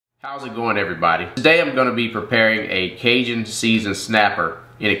How's it going, everybody? Today I'm going to be preparing a Cajun seasoned snapper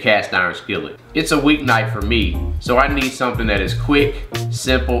in a cast iron skillet. It's a weeknight for me, so I need something that is quick,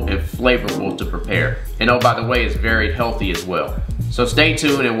 simple, and flavorful to prepare. And oh, by the way, it's very healthy as well. So stay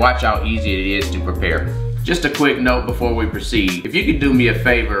tuned and watch how easy it is to prepare. Just a quick note before we proceed. If you could do me a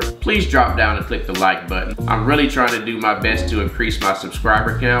favor, please drop down and click the like button. I'm really trying to do my best to increase my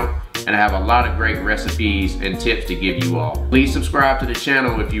subscriber count, and I have a lot of great recipes and tips to give you all. Please subscribe to the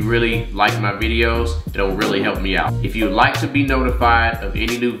channel if you really like my videos. It'll really help me out. If you'd like to be notified of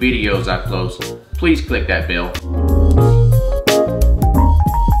any new videos I post, please click that bell.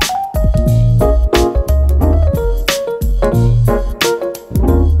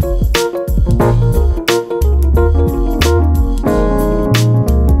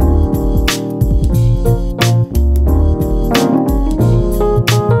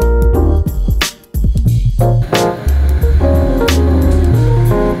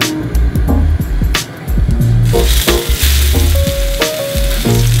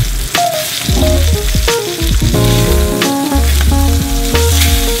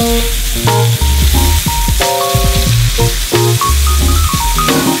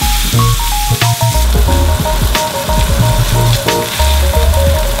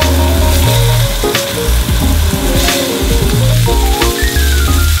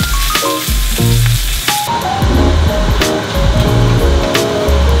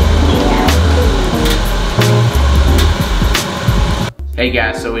 Hey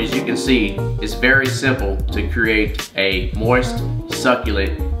guys, so as you can see, it's very simple to create a moist,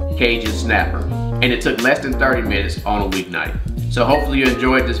 succulent Cajun snapper. And it took less than 30 minutes on a weeknight. So hopefully you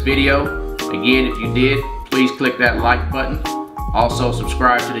enjoyed this video. Again, if you did, please click that like button. Also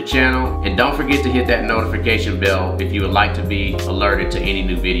subscribe to the channel. And don't forget to hit that notification bell if you would like to be alerted to any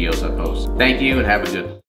new videos I post. Thank you and have a good one.